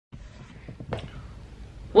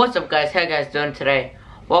What's up guys, how you guys doing today?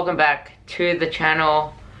 Welcome back to the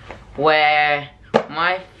channel where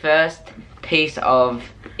my first piece of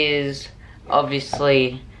is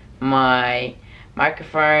obviously my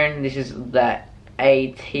microphone. This is the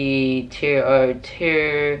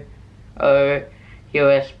AT2020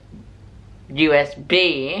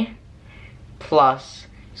 USB Plus.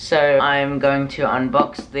 So I'm going to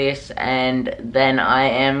unbox this and then I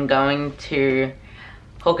am going to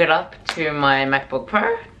hook it up to my MacBook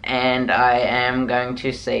Pro and I am going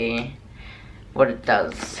to see what it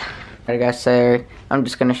does. Alright guys, so I'm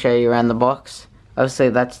just going to show you around the box. Obviously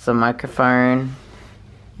that's the microphone.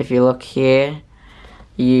 If you look here,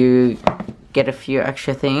 you get a few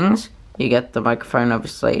extra things. You get the microphone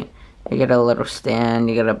obviously, you get a little stand,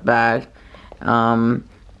 you get a bag, the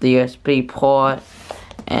USB port,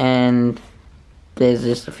 and there's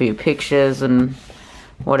just a few pictures and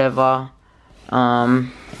whatever.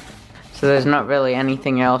 So there's not really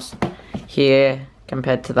anything else here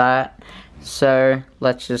compared to that. So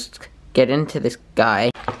let's just get into this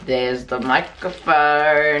guy. There's the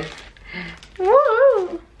microphone.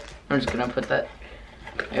 Woo! I'm just gonna put that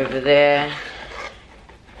over there.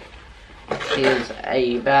 Here's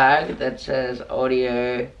a bag that says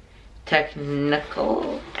Audio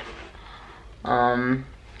Technical. So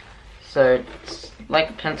it's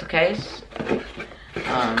like a pencil case.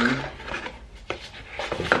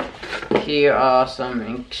 Here are some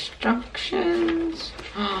instructions.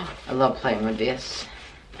 I love playing with this.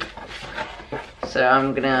 So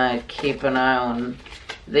I'm gonna keep an eye on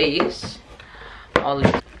these.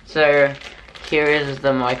 So here is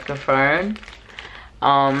the microphone.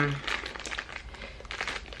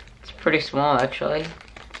 It's pretty small actually.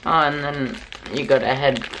 Oh, and then you got a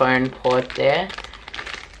headphone port there.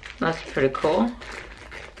 That's pretty cool.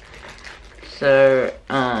 So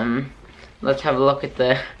let's have a look at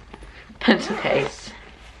the pencil case.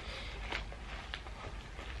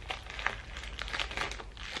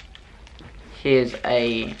 Here's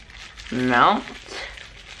a mount.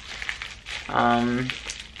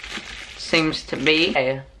 Seems to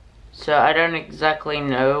be. So I don't exactly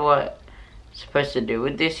know what I'm supposed to do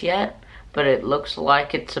with this yet, but it looks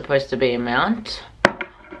like it's supposed to be a mount.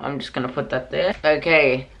 I'm just gonna put that there.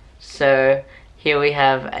 Okay, so here we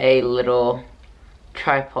have a little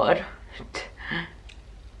tripod.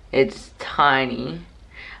 It's tiny.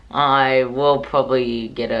 I will probably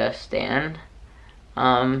get a stand.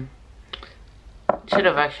 Should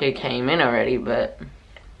have actually came in already, but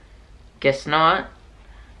guess not.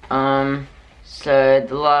 So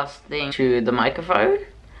the last thing to the microphone.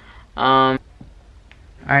 Alrighty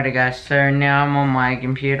guys, so now I'm on my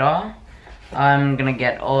computer. I'm gonna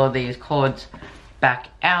get all of these cords back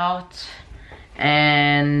out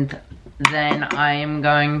and then I am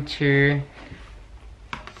going to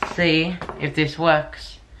see if this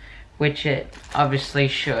works, which it obviously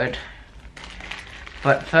should.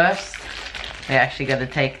 But first, we actually got to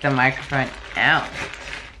take the microphone out.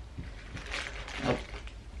 Oh,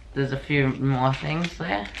 there's a few more things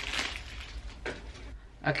there.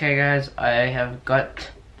 Okay guys, I have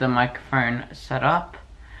got the microphone set up.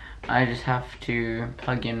 I just have to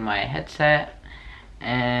plug in my headset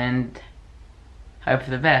and hope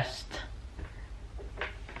for the best.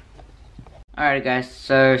 Alright guys,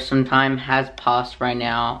 so some time has passed right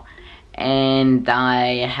now and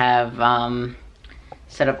I have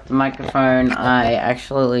set up the microphone. I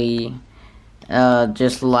actually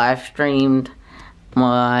just live streamed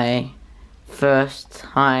my first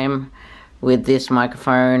time with this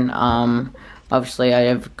microphone. Obviously I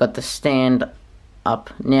have got the stand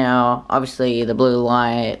up now. Obviously the blue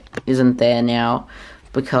light isn't there now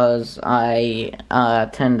because I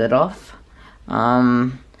turned it off.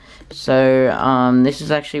 This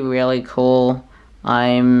is actually really cool.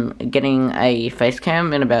 I'm getting a face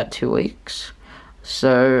cam in about 2 weeks.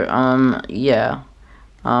 So, yeah.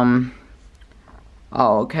 I'll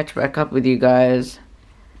catch back up with you guys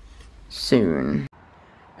soon.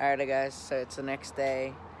 Alright guys, so it's the next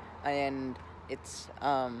day, and it's,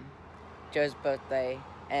 Joe's birthday,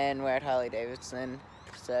 and we're at Harley Davidson.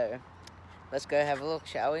 So, let's go have a look,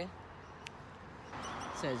 shall we?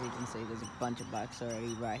 So as you can see, there's a bunch of bikes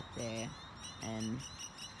already right there, and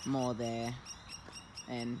more there,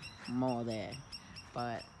 and more there,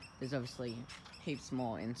 but there's obviously heaps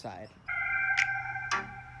more inside.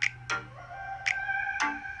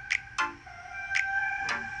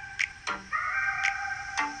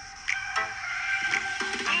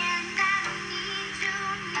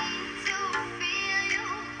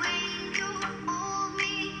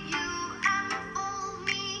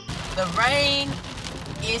 The rain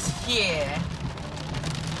is here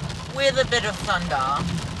with a bit of thunder.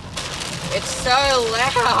 It's so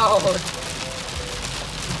loud.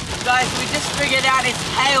 Guys, we just figured out it's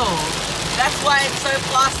hail. That's why it's so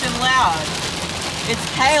fast and loud. It's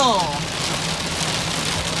hail.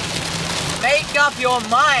 Make up your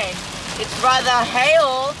mind. It's rather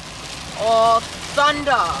hail or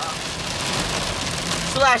thunder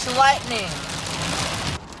 / lightning.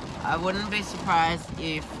 I wouldn't be surprised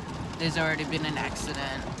if there's already been an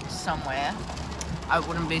accident somewhere. I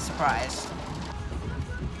wouldn't be surprised.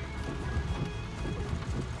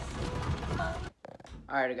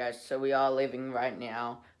 Alright guys, so we are leaving right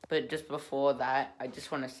now, but just before that, I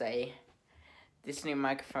just want to say, this new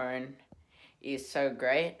microphone is so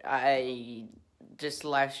great. I just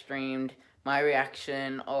live streamed my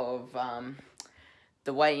reaction of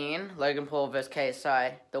the weigh-in, Logan Paul vs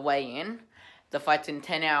KSI, the weigh-in. The fight's in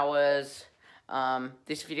 10 hours.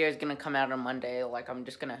 This video is going to come out on Monday. Like, I'm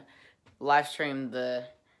just going to live stream the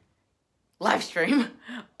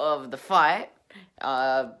of the fight.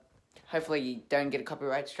 Hopefully you don't get a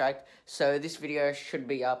copyright strike. So this video should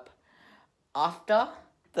be up after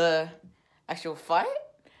the actual fight,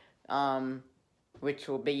 which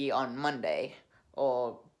will be on Monday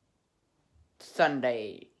or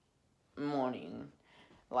Sunday morning,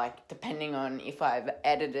 like depending on if I've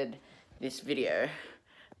edited this video.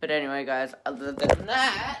 But anyway guys, other than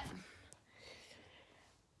that,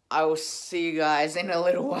 I will see you guys in a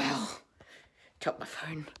little while. Drop my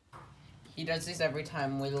phone. He does this every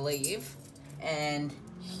time we leave, and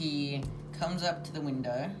he comes up to the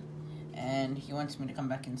window and he wants me to come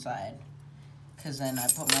back inside, because then I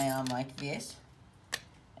put my arm like this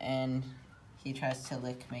and he tries to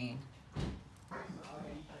lick me.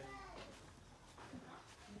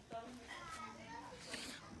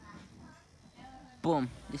 Boom,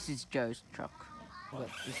 this is Joe's truck. Got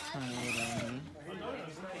this tiny little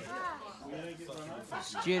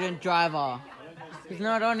student driver. He's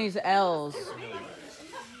not on his L's.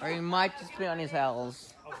 Or he might just be on his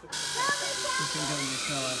L's. He's been doing this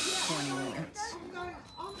for like 20 minutes.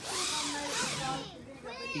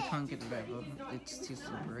 He can't get it over. It's too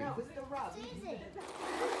slippery.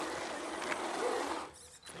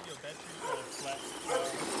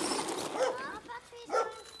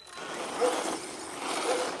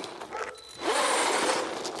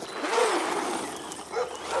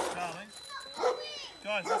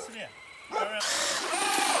 Guys, listen here.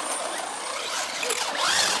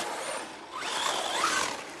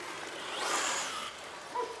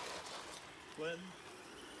 When?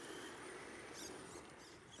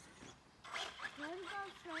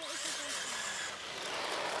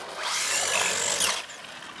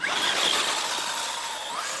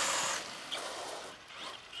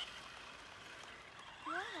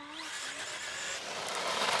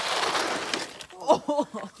 Oh!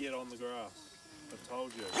 Get on the grass. I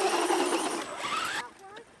told you.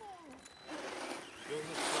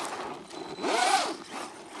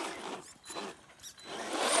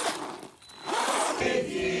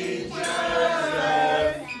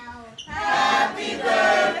 Happy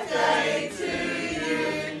birthday to you.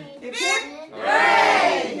 Hip hip.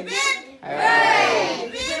 Hooray! Hip hip. Hooray!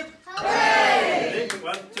 Hip hip. Hooray!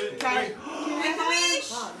 1, 2, 3.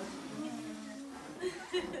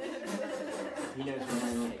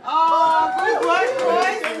 Oh, good work,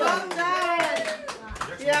 boys. Well done.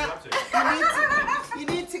 Yeah. You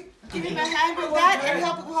need to give him a hand with that and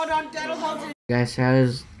help him hold on. That'll hold it. Guys, so I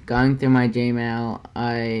was going through my Gmail.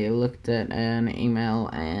 I looked at an email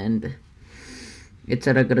and it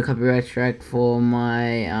said I got a copyright strike for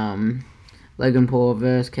my Logan Paul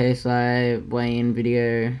vs KSI weigh-in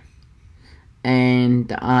video,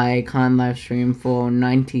 and I can't live stream for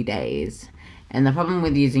 90 days. And the problem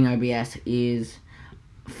with using OBS is,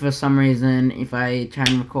 for some reason, if I try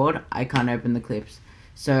and record, I can't open the clips.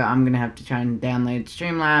 So I'm going to have to try and download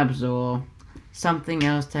Streamlabs or something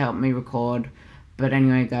else to help me record. But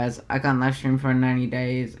anyway guys, I can't live stream for 90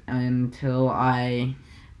 days until I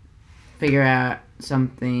figure out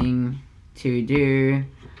something to do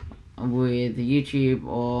with YouTube,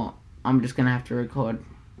 or I'm just going to have to record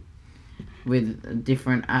with a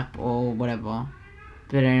different app or whatever.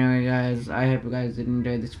 But anyway guys, I hope you guys did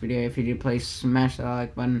enjoy this video. If you did, please smash that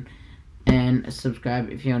like button and subscribe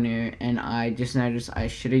if you're new. And I just noticed I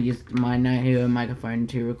should have used my microphone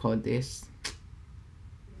to record this.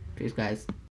 Peace guys.